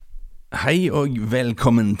Hei og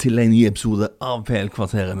velkommen til en ny episode av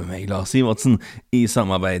PL-kvarteret med meg, Lars Sivertsen, i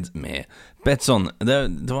samarbeid med Betsson. Det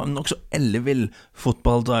var en nok så ellevill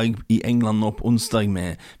fotballdag i England nå på onsdag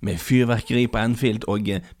med fyrverkeri på Anfield og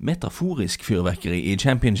metaforisk fyrverkeri i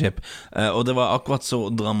Championship. Og det var akkurat så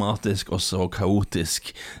dramatisk og så kaotisk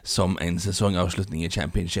som en sesongavslutning i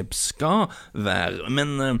Championship skal være.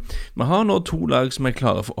 Men vi har nå to lag som er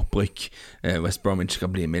klare for opprykk. West Bromwich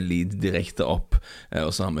skal bli med lead direkte opp, og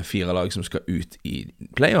så har vi fire lag som skal ut i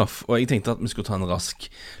playoff. Og jeg tenkte at vi skulle ta en rask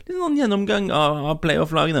litt sånn gjennomgang av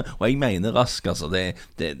playoff-lagene. Og jeg mener rask, altså.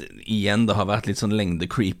 Igjen, det har vært litt sånn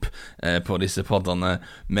lengde-creep på disse poddene,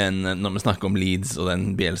 men når vi snakker om Leeds og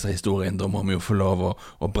den Bielsa-historien, da må vi jo få lov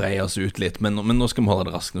å breie oss ut litt. Men nå skal vi holde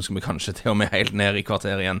det raskt. Nå skal vi kanskje til og med helt ned i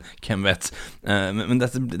kvarteret igjen. Hvem vet? Men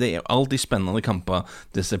det er alltid spennende kamper,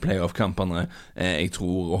 disse playoff-kampene. Jeg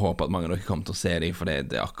tror og håper at mange av dere kommer til å se dem, for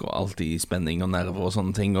det er akkurat alltid spenning og nerver og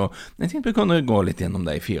sånne ting. Og jeg tenkte vi kunne gå litt gjennom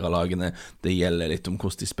de fire lagene. Det gjelder litt om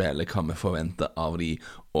hvordan de spiller, hva vi forventer av de,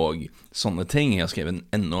 og sånne ting. Jeg har skrevet en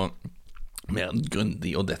enda mer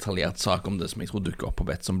grundig og detaljert sak om det som jeg tror dukker opp på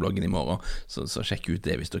Betsson-bloggen i morgen, så sjekk ut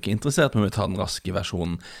det hvis dere er interessert, men vi tar den raske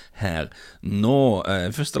versjonen her nå.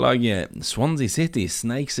 Første laget, Swansea City,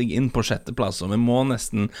 sneik seg inn på sjetteplass, og vi må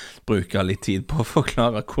nesten bruke litt tid på å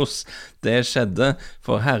forklare hvordan det skjedde,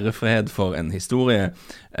 for herrefred for en historie.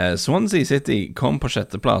 Swansea City kom på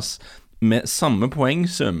sjetteplass med samme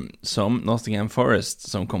poengsum som Nottingham Forest,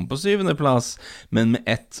 som kom på syvende plass, men med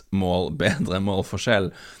ett mål bedre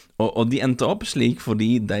målforskjell. Og de endte opp slik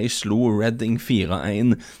fordi de slo Reading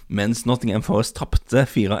 4-1, mens Nottingham Forest tappte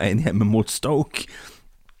 4-1 hjemme mot Stoke.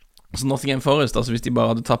 Så Nottingham Forest, altså hvis de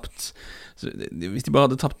bare hadde tapt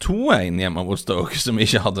 2-1 hjemme mot Stoke, som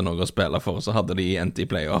ikke hadde noe å spille for, så hadde de endt i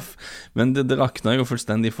playoff. Men det rakna jo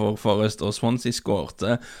fullstendig for Forest, og Swansea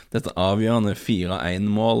skårte dette avgjørende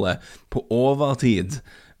 4-1-målet på overtid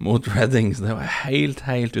mot Reading, så det var helt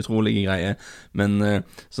utrolige greier. Men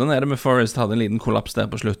sånn er det med Forest. Hadde en liten kollaps der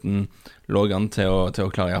på slutten, lå an til å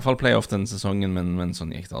klare i hvert fall playoff denne sesongen, men sånn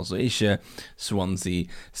gikk det altså ikke. Swansea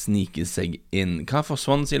sniker seg inn. Hva for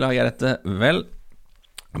Swansea-lag er dette? Vel,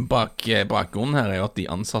 bakgrunnen her er jo at de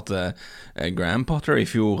ansatte Graham Potter i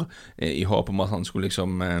fjor, i håp om at han skulle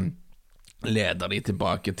liksom leder de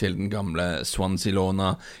tilbake til den gamle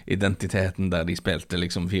Swansea-låna-identiteten, der de spilte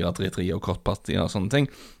liksom 4-3-3 og kortpartier og sånne ting.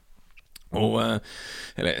 Og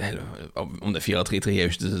eller om det 4-3-3 er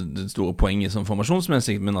jo ikke det store poenget som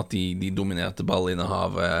formasjonsmessig, men at de dominerte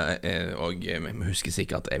ballinnehavet, og vi husker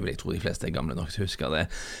sikkert, jeg tror de fleste er gamle nok til å huske det,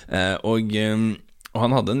 og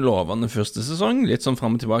han hadde en lovende første sesong, litt sånn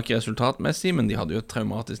frem og tilbake resultatmessig, men de hadde jo et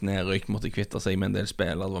traumatisk nedrykk, måtte kvitte seg med en del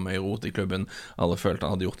spillere, det var mye rot i klubben, alle følte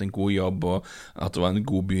han hadde gjort en god jobb, og at det var en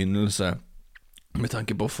god begynnelse, med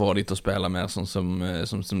tanke på å få de til å spille mer sånn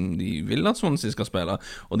som de vil at Swansea skal spille.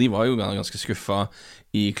 Og de var jo ganske skuffet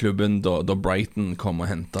i klubben da Brighton kom og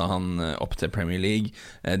hentet han opp til Premier League.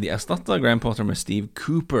 De erstattet Graham Potter med Steve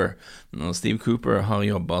Cooper. Steve Cooper har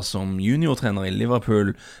jobbet som juniortrener i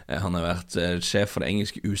Liverpool. Han har vært sjef for det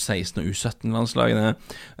engelske U16 og U17-landslagene,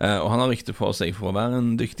 og han har rykte på seg for å være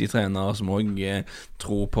en dyktig trener som også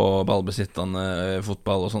tror på ballbesittende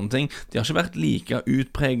fotball og sånne ting. De har ikke vært like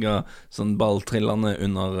utpreget sånn balltrillende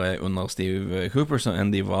under Steve Cooper enn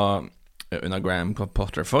de var under Graham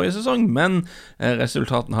Potter forrige sesong, men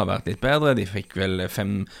resultatene har vært litt bedre. De fikk vel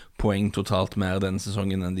 5 poeng totalt mer denne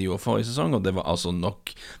sesongen enn de gjorde forrige sesong, og det var altså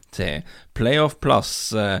nok til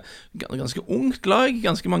playoff-plass. Ganske ungt lag,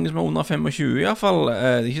 ganske mange som er under 25 i hvert fall. Det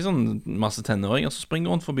er ikke sånn masse tenåringer som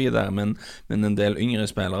springer rundt forbi der, men en del yngre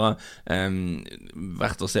spillere.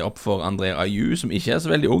 Verdt å se opp for André Ayew, som ikke er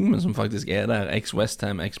så veldig ung, men som faktisk er der. Ex-West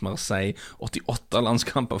Ham, ex-Marseille, 88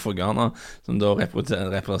 landskamper for Ghana, som da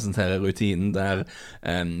representerer rutinen der.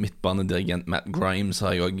 Midtbanedirigent Matt Grimes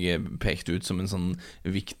har jo pekt ut som en sånn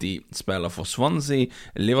viktig spiller for Swansea.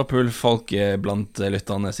 Liverpool-folk blant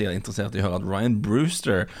lytterne sier interessert i å høre at Ryan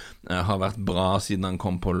Brewster har vært bra siden han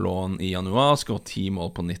kom på lån i januar, skåret 10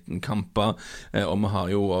 mål på 19 kamper, og vi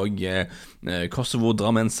har jo også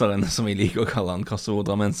Kosovo-dramenseren, som vi liker å kalle han,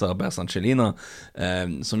 Kosovo-dramenser Berzan Celina,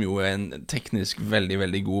 som jo er en teknisk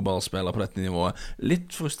veldig god ballspiller på dette nivået.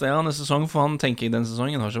 Litt frustrerende sesong for han, tenker jeg. Den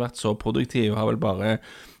sesongen har ikke vært så produktiv, har vel bare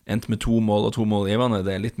endt med 2 mål og 2 målgiverne.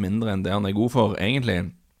 Det er litt mindre enn det han er god for, egentlig.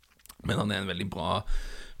 Men han er en veldig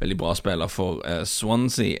bra spiller for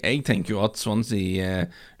Swansea. Jeg tenker jo at Swansea,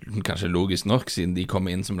 kanskje logisk nok, siden de kommer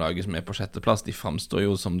inn som laget som er på sjetteplass, de fremstår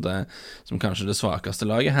jo som kanskje det svakeste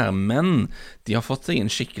laget her, men de har fått seg en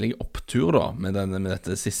skikkelig opptur da, med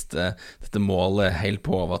dette målet helt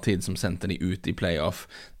på overtid som sendte de ut i playoff.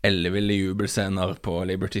 elleville jubelscener på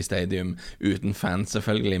Liberty Stadium, uten fans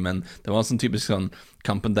selvfølgelig, men det var en sånn typisk sånn,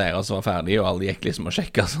 kampen deres var ferdig, og alle gikk liksom og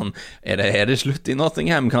sjekket sånn, er det slutt i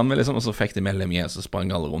Nottingham, kan vi liksom, og så fikk de melde med, så sprang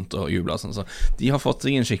alle rundt og jublet sånn, så de har fått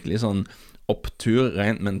seg en skikkelig sånn opptur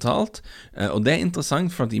rent mentalt, og det er interessant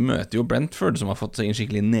for at de møter jo Brentford som har fått seg en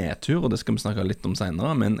skikkelig nedtur, og det skal vi snakke litt om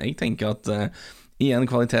senere, men jeg tenker at igjen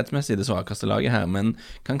kvalitetsmessig det svakeste laget her, men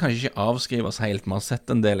kan kanskje ikke avskrives helt. Man har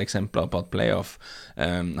sett en del eksempler på at playoff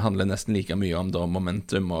handler nesten like mye om da,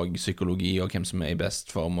 momentum og psykologi og hvem som er i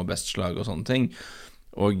best form og best slag og sånne ting.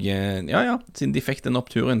 Og ja, siden de fikk den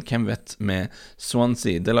oppturen, hvem vet med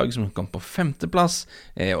Swansea, det laget som kom på 5. plass,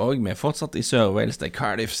 og vi er fortsatt i Sør-Wales, det er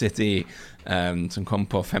Cardiff City som kom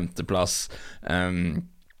på 5. plass.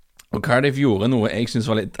 Og Cardiff gjorde noe jeg synes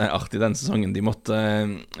var litt artig den sesongen. De måtte,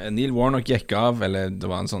 Neil Warnock gikk av, eller det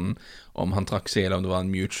var en sånn, om han trakk seg, eller om det var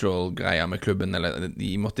en mutual greie med klubben, eller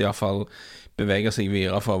de måtte i hvert fall bevege seg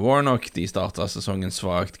videre fra Warnock. De startet sesongen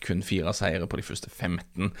svagt, kun 4 seire på de første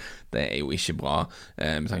 15. Det er jo ikke bra,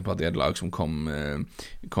 med tanke på at det er et lag som kom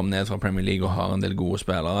ned fra Premier League og har en del gode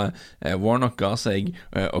spillere. Warnock ga seg,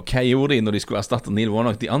 og hva gjorde de når de skulle erstatte Neil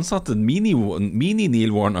Warnock? De ansatte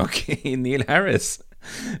mini-Neil Warnock i Neil Harris,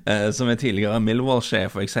 som er tidligere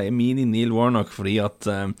Millwall-sjef, og jeg sier mini-Neil Warnock fordi at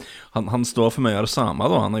han står for mye av det samme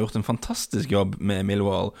da. Han har gjort en fantastisk jobb med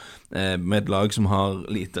Millwall, med et lag som har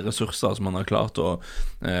lite ressurser som han har klart å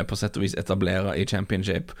på sett og vis etablere i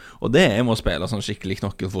Championship, og det er med å spille sånn skikkelig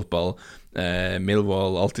knokkelfotball.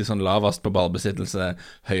 Millwall alltid sånn lavest på ballbesittelse,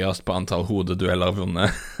 høyest på antall hodedueller vunnet,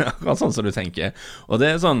 akkurat sånn som du tenker, og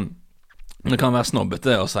det er sånn. Det kan være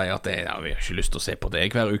snobbete å si at vi har ikke lyst til å se på det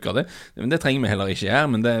hver uke. Det trenger vi heller ikke gjøre,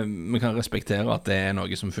 men vi kan respektere at det er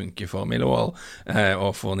noe som funker for Millwall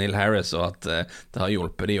og for Neil Harris, og at det har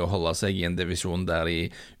hjulpet de å holde seg i en divisjon der de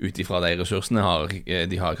utifra de ressursene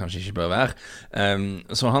de har kanskje ikke bør være.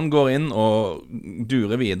 Så han går inn og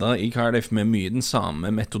durer videre i Cardiff med mye den samme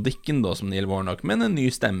metodikken da, som Neil Warnock, men en ny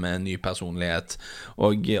stemme, en ny personlighet,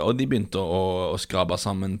 og de begynte å skrape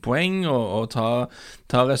sammen poeng og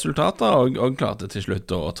ta resultater, og klarte til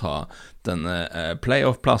slutt å ta denne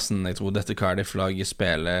playoff-plassen. Jeg tror dette Cardiff-laget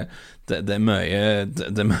spiller det er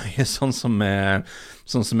mye sånn som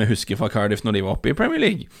vi husker fra Cardiff når de var oppe i Premier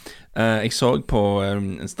League. Jeg så på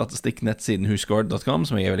statistikknettsiden whoscored.com,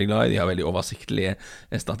 som jeg er veldig glad i. De har veldig oversiktlige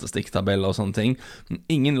statistikktabeller og sånne ting.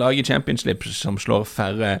 Ingen lag i Championship som slår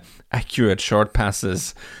færre accurate short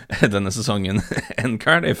passes denne sesongen enn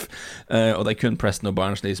Cardiff, og det er kun Preston og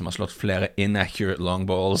Barnsley som har slått flere inaccurate long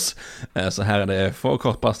balls, så her er det få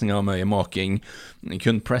kortpassninger og mye måking.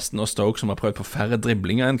 Kun Preston og Stoke som har prøvd på færre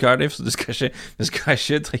driblinger enn Cardiff, så du skal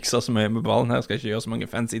ikke trikse så mye med ballen her, skal ikke gjøre så mange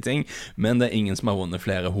fancy ting, men det er ingen som har vunnet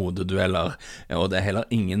flere hodedueller, og det er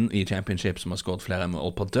heller ingen i Championship som har skåret flere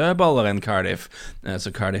mål på dødballer enn Cardiff,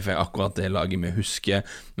 så Cardiff er akkurat det laget vi husker,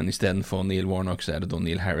 men i stedet for Neil Warnock så er det da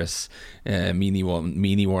Neil Harris, mini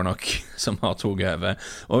Warnock, som har tog over.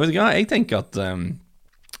 Og vet du hva, jeg tenker at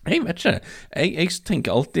jeg vet ikke, jeg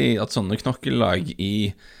tenker alltid at sånne knokkellag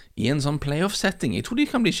i en sånn playoff-setting, jeg tror de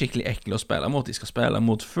kan bli skikkelig ekle å spille mot. De skal spille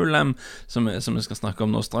mot Fulham, som vi skal snakke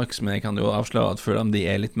om nå straks, men jeg kan jo avsløre at Fulham, de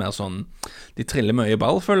er litt mer sånn, de triller mye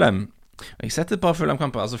ball, Fulham. Jeg har sett et par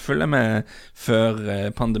Fulham-kamper, altså Fulham før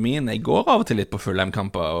pandemien. Jeg går av og til litt på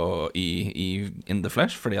Fulham-kamper in the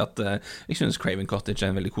flesh, fordi at jeg synes Craven Cottage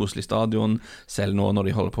er en veldig koselig stadion, selv nå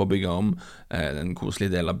når de holder på å bygge om en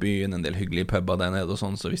koselig del av byen, en del hyggelige pubber der nede og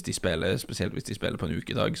sånn, så hvis de spiller, spesielt hvis de spiller på en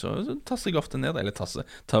ukedag, så tasser jeg ofte ned, eller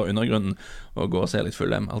tar undergrunnen og går og ser litt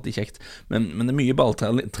Fulham, alltid kjekt, men det er mye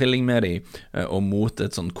balltrilling med de, og mot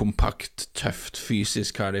et sånn kompakt, tøft,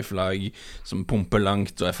 fysisk Cardiff-lag som pumper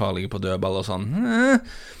langt og er farlige på dødball og sånn.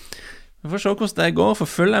 Vi får se hvordan det går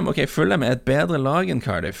for Fulham. Fulham er et bedre lag enn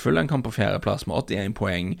Cardiff. Fulham kom på 4. plass med 81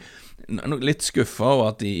 poeng. Litt skuffet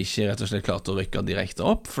over at de ikke rett og slett klarte å rykke direkte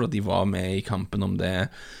opp, for de var med i kampen om det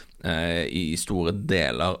i store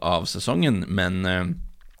deler av sesongen, men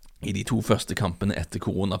i de 2 første kampene etter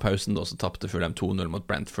koronapausen da, så tappte Fulham 2-0 mot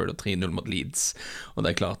Brentford og 3-0 mot Leeds, og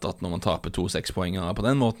det er klart at når man taper 2 6-poengere på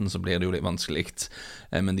den måten, så blir det jo litt vanskelig,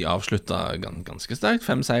 men de avsluttet ganske sterkt,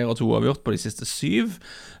 5 seier og 2 avgjort på de siste 7,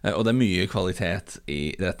 og det er mye kvalitet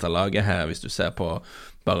i dette laget her, hvis du ser på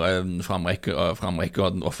bare framrekke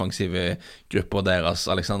og den offensive gruppa deres.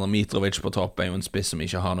 Alexander Mitrovic på topp er jo en spiss som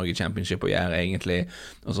ikke har noe i Championship å gjøre egentlig,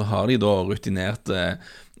 og så har de da rutinerte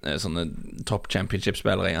sånne topp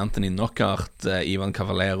championship-spillere i Anthony Knockaert, Ivan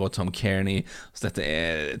Cavallero, Tom Kearney, så dette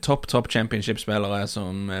er topp championship-spillere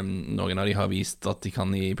som noen av de har vist at de kan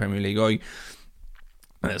i Premier League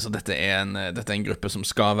også, så dette er en gruppe som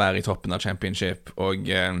skal være i toppen av championship, og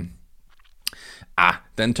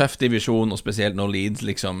Det en tøff divisjon, og spesielt når Leeds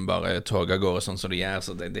liksom bare toger går sånn som de gjør,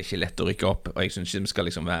 så det er ikke lett å rykke opp, og jeg synes ikke de skal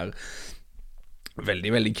liksom være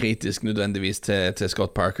veldig, veldig kritisk nødvendigvis til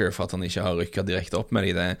Scott Parker for at han ikke har rykket direkte opp med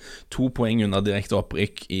dem. Det er 2 poeng under direkte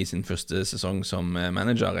opprykk i sin første sesong som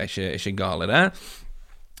manager, ikke gale det,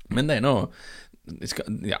 men det er noe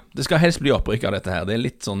det skal helst bli opprykk av dette her. Det er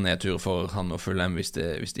litt sånn nedtur for han og Fulham hvis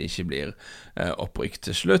det ikke blir opprykk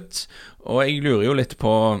til slutt. Og jeg lurer jo litt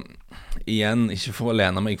på, igjen, ikke for å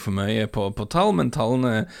lene meg for mye på tall, men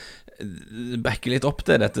tallene backer litt opp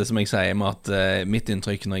til dette som jeg sier med at mitt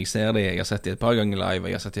inntrykk når jeg ser det, jeg har sett det et par ganger live,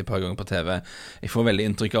 jeg har sett det et par ganger på TV, jeg får veldig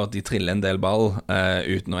inntrykk av at de triller en del ball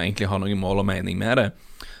uten å egentlig ha noen mål og mening med det.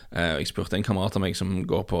 Jeg spurte en kamerat av meg som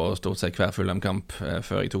går på stort sett hver Fulham-kamp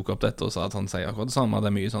før jeg tok opp dette, og sa at han sier akkurat det samme. Det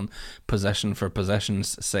er mye sånn possession for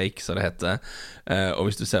possessions sake, så det heter. Og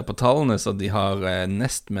hvis du ser på tallene, så de har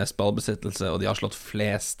nest mest ballbesittelse, og de har slått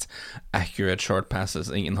flest accurate short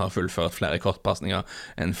passes. Ingen har fullført flere kortpassninger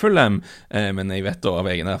enn Fulham, men jeg vet da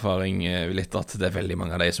av egen erfaring litt at det er veldig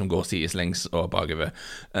mange av de som går sideslengs og bakover.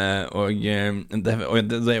 Det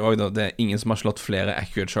er ingen som har slått flere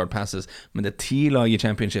accurate short passes, men det er 10 lag i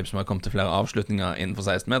Championship som har kommet til flere avslutninger innenfor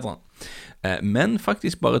 16-meteren. Men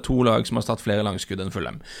faktisk bare 2 lag som har stått flere langskudd enn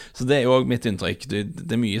Fulham. Så det er jo også mitt inntrykk.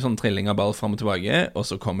 Det er mye sånn trilling av ball frem og tilbake, og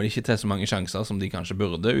så kommer de ikke til så mange sjanser som de kanskje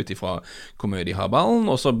burde, ut ifra hvor mye de har ballen,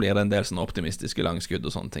 og så blir det en del sånne optimistiske langskudd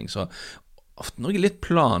og sånne ting. Så ofte noe litt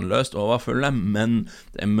planløst over Fulham, men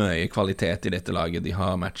det er mye kvalitet i dette laget. De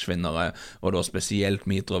har matchvinnere, og da spesielt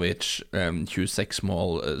Mitrovic, 26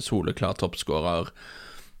 mål, soleklar toppskårer.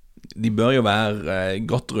 De bør jo være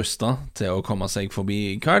godt rustet til å komme seg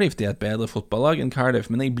forbi Cardiff. De er et bedre fotballag enn Cardiff,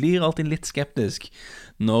 men jeg blir alltid litt skeptisk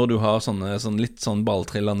når du har litt sånn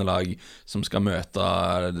balltrillende lag som skal møte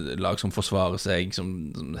lag som forsvarer seg,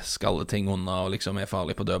 som skaller ting unna og liksom er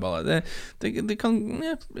farlig på dødballer. Jeg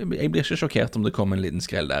blir ikke sjokkert om det kommer en liten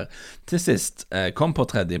skrell der. Til sist, kom på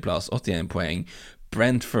 3. plass, 81 poeng,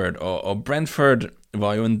 Brentford, og Brentford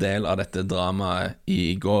var jo en del av dette dramaet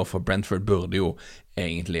i går, for Brentford burde jo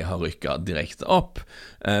egentlig ha rykket direkte opp,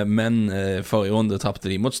 men forrige runde tappte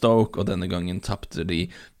de mot Stoke, og denne gangen tappte de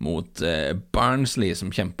mot Barnsley,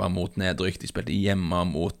 som kjempet mot nedrykk. De spilte hjemme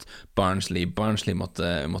mot Barnsley. Barnsley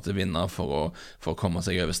måtte vinne for å komme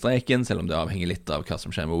seg over streken, selv om det avhenger litt av hva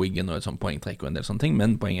som skjer med Wigan og et sånt poengtrekk og en del sånne ting,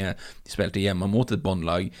 men poenget er, de spilte hjemme mot et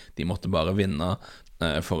båndlag, de måtte bare vinne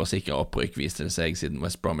for å sikre opprykk, viste det seg, siden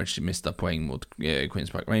West Bromwich mistet poeng mot Queen's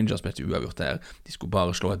Park Rangers, spilte uavgjort der. De skulle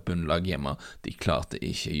bare slå et bunnlag hjemme, de klarte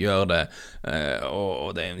ikke gjøre det,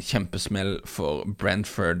 og det er en kjempesmell for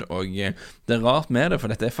Brentford, og det er rart med det, for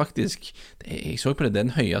dette er faktisk, jeg så på det, det er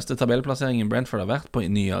den høyeste tabellplasseringen Brentford har vært på i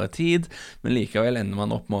nyere tid, men likevel ender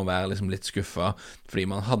man opp med å være liksom litt skuffet, fordi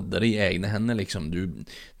man hadde det i egne hender, liksom. Du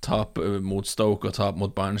tap mot Stoke og tap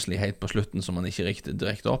mot Barnsley helt på slutten, som man ikke riktig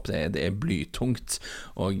direkte opp. Det er blytungt,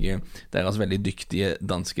 og deres veldig dyktige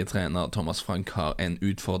danske trener Thomas Frank har en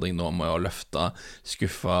utfordring nå med å løfte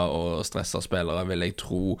skuffa og stressa spillere, vil jeg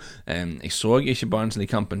tro. Jeg så ikke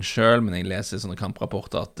Barnsley-kampen selv, men jeg leser sånne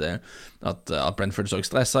kamprapporter at Brentford så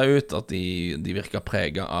stressa ut, at de virker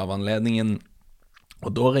preget av anledningen.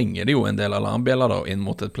 Og da ringer det jo en del alarmbjeller da, inn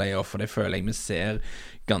mot et playoff, for det føler jeg vi ser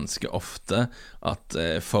ganske ofte, at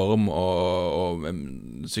form og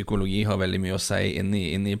psykologi har veldig mye å si inn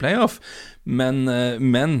i playoff, men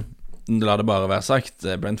la det bare være sagt,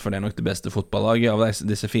 Brentford er nok det beste fotballaget av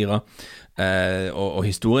disse 4, og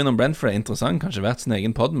historien om Brentford er interessant, kanskje vært sin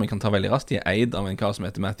egen podd, men kan ta veldig raskt. De er eid av en kar som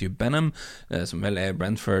heter Matthew Benham, som vel er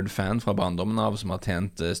Brentford-fan fra barndommen av, som har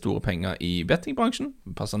tjent store penger i bettingbransjen,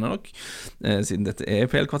 passende nok, siden dette er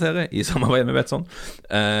PL-kvarteret i samarbeid med Betsson,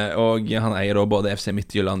 og han eier da både FC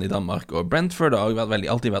Midtjylland i Danmark og Brentford, og har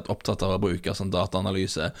alltid vært opptatt av å bruke sånn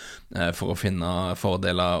dataanalyse for å finne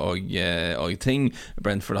fordeler og ting.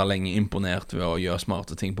 Brentford har lenge imponert ved å gjøre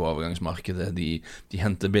smarte ting på overgangsmarkedet. De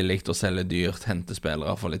henter billigt og selger dyrt, henter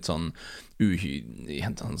spillere for litt sånn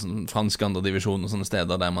fransk andre divisjon og sånne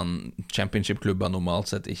steder der man championship-klubber normalt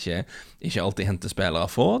sett ikke alltid henter spillere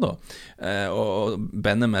for da. Og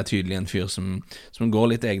Benham er tydelig en fyr som går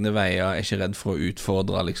litt egne veier, er ikke redd for å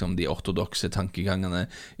utfordre liksom de ortodokse tankegangene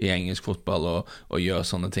i engelsk fotball og gjøre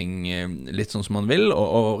sånne ting litt sånn som man vil,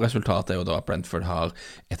 og resultatet er jo da at Brentford har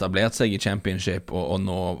etablert seg i championship og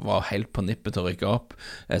nå var helt på nippet til å rykke opp,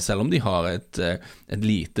 selv om de har et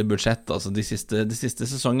lite budsjett. Altså de siste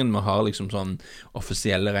sesongen vi har liksom som sånn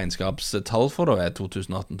offisielle regnskapstall for det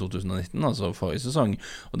 2018-2019, altså forrige sesong,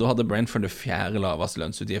 og da hadde Brentford det 4. laveste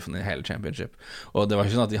lønnsutgiften i hele championship, og det var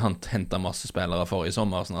ikke sånn at de hentet masse spillere forrige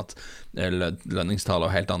sommer, sånn at lønningstallet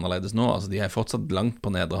er helt annerledes nå, altså de er fortsatt langt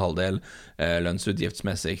på nedre halvdel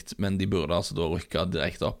lønnsutgiftsmessig, men de burde altså da rykke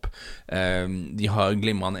direkte opp. De har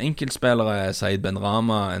glimrende enkeltspillere, Said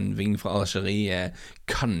Benrahma, en ving fra Algerie,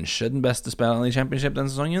 kanskje den beste spilleren i championship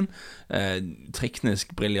denne sesongen.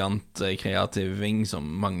 Teknisk brilliant, kreativ ving som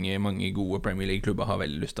mange gode Premier League-klubber har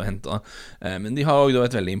veldig lyst til å hente. Men de har også da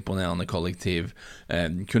et veldig imponerende kollektiv.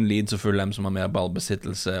 Kun Leeds og Fulham som har mer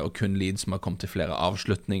ballbesittelse, og kun Leeds som har kommet til flere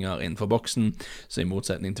avslutninger innenfor boksen. Så i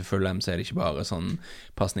motsetning til Fulham så er det ikke bare sånn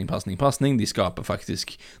passning. De skaper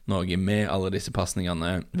faktisk noe med alle disse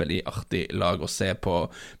passningene. Veldig artig lag å se på,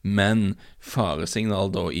 men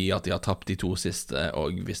faresignal da i at de har tapt de 2 siste,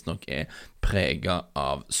 og visst nok er preget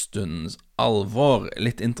av stundens alvor.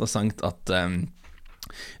 Litt interessant at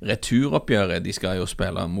returoppgjøret, de skal jo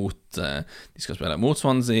spille mot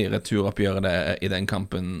Swansea. Returoppgjøret i den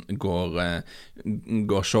kampen går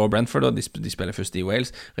Shaw Brentford, og de spiller først i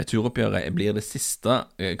Wales. Returoppgjøret blir det siste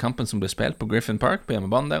kampen som blir spilt på Griffin Park, på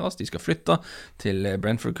hjemmebanen deres. De skal flytte til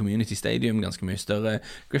Brentford Community Stadium, ganske mye større.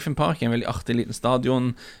 Griffin Park er en veldig artig liten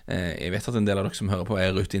stadion. Jeg vet at en del av dere som hører på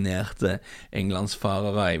er rutinerte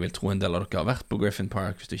englandsfarere. Jeg vil tro en del av dere har vært på Griffin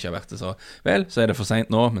Park. Hvis du ikke har vært det, så er det for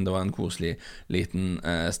sent nå, men det var en koselig liten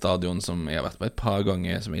stadion som jeg har vært på et par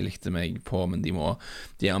ganger, som jeg likte meg på, men de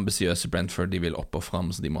er ambisiøse Brentford, de vil opp og frem,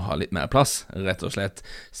 så de må ha litt mer plass, rett og slett.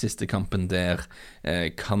 Siste kampen der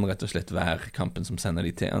kan rett og slett være kampen som sender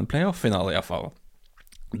de til en playoff-finale, i hvert fall.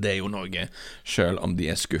 Det er jo noe, selv om de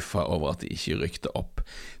er skuffet over at de ikke rykte opp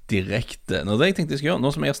direkte. Nå, det jeg tenkte jeg skulle gjøre,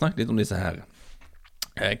 nå som jeg har snakket litt om disse her,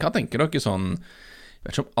 hva tenker dere sånn? Jeg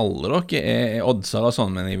vet ikke om alle dere er oddser og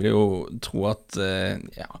sånn, men jeg vil jo tro at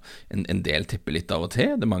en del tipper litt av og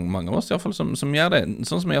til. Det er mange av oss i hvert fall som gjør det.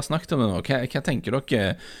 Sånn som jeg har snakket om det nå, hva tenker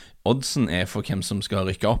dere oddsen er for hvem som skal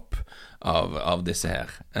rykke opp av disse her?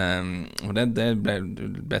 Og det ble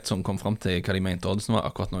et som kom frem til hva de mente oddsen var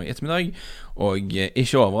akkurat nå i ettermiddag, og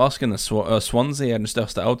ikke overraskende, Swansea er den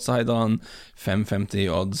største outsideren, 5,50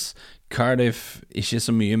 odds. Cardiff, ikke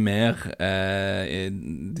så mye mer,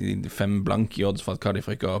 de 5 blank i odds for at Cardiff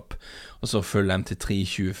rykker opp, og så Fulham til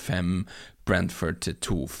 3,25, Brentford til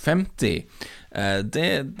 2,50.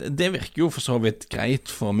 Det virker jo for så vidt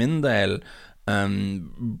greit for min del.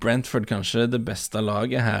 Brentford kanskje det beste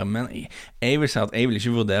laget her, men jeg vil si at jeg vil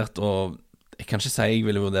ikke vurdert jeg kan ikke si jeg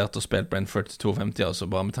ville vurdert å spille Brentford til 2,50, altså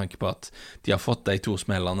bare med tanke på at de har fått de 2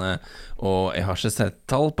 smellene, og jeg har ikke sett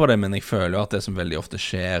tall på det, men jeg føler at det som veldig ofte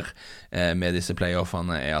skjer med disse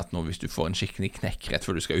playoffene er at nå hvis du får en skikkelig knekk rett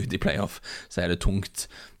før du skal ut i playoff, så er det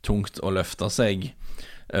tungt å løfte seg.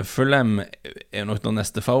 Fulham er nok den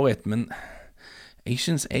neste favoritt, men jeg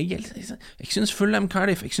synes Fulham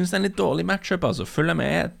Cardiff, jeg synes det er en litt dårlig matchup, altså. Fulham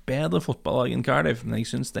er et bedre fotballag enn Cardiff, men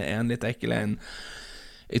jeg synes det er en litt ekkel en.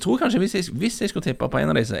 Jeg tror kanskje hvis jeg skulle tippe på en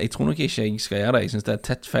av disse, jeg tror nok ikke jeg skal gjøre det. Jeg synes det er et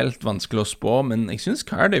tett felt, vanskelig å spå, men jeg synes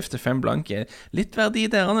Cardiff til 5 blank er litt verdi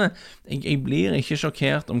derene. Jeg blir ikke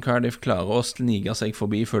sjokkert om Cardiff klarer å snige seg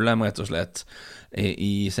forbi Fulham rett og slett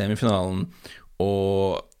i semifinalen,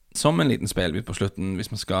 og som en liten spillbit på slutten,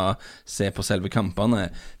 hvis man skal se på selve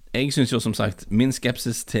kampene. Jeg synes jo som sagt min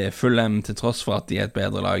skepsis til Fulham, til tross for at de er et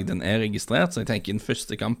bedre lag, den er registrert, så jeg tenker den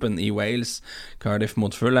første kampen i Wales, Cardiff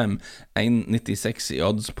mot Fulham, 1,96 i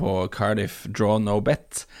odds på Cardiff, draw no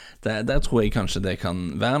bet. Der tror jeg kanskje det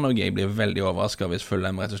kan være noe. Jeg blir veldig overrasket hvis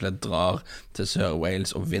Fulham rett og slett drar til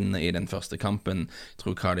Sør-Wales og vinner i den første kampen. Jeg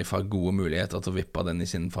tror Cardiff har gode muligheter til å vippe den i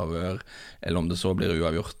sin favør, eller om det så blir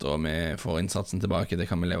uavgjort og vi får innsatsen tilbake,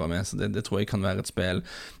 det kan vi leve med, så det tror jeg kan være et spill.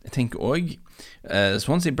 Jeg tenker også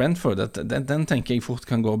Swansea Brentford, den tenker jeg fort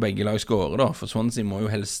kan gå begge lag skåre da, for Swansea må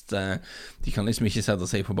jo helst de kan liksom ikke sette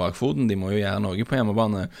seg på bakfoten, de må jo gjøre noe på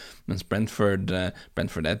hjemmebane, mens Brentford er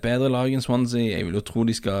et bedre lag enn Swansea. Jeg vil jo tro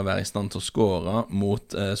de skal være i stand til å skåre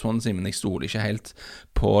mot Swansea, men jeg stoler ikke helt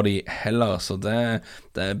på de heller, så det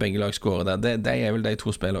er begge lag skåre der. Det er vel de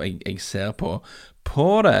 2 spillene jeg ser på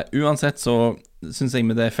det. Uansett så synes jeg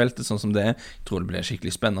med det feltet sånn som det er, jeg tror det blir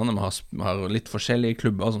skikkelig spennende. Vi har litt forskjellige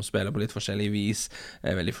klubber som spiller på litt forskjellig vis,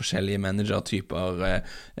 veldig forskjellige manager-typer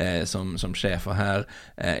som sjefer her.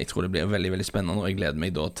 Jeg tror det blir veldig, veldig spennende, og jeg gleder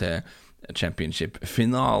meg da til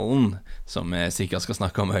Championship-finalen, som vi sikkert skal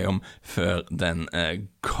snakke mye om før den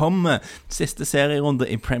kommer. Siste serierunde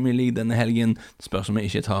i Premier League denne helgen. Spørs om vi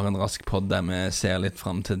ikke tar en rask podd der vi ser litt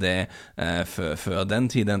frem til det før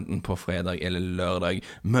den tid, enten på fredag eller lørdag.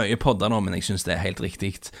 Mye podder nå, men jeg synes det er helt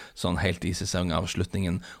riktig sånn helt i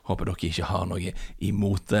sesongavslutningen. Håper dere ikke har noe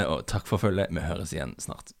imot det, og takk for følget. Vi høres igjen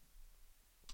snart.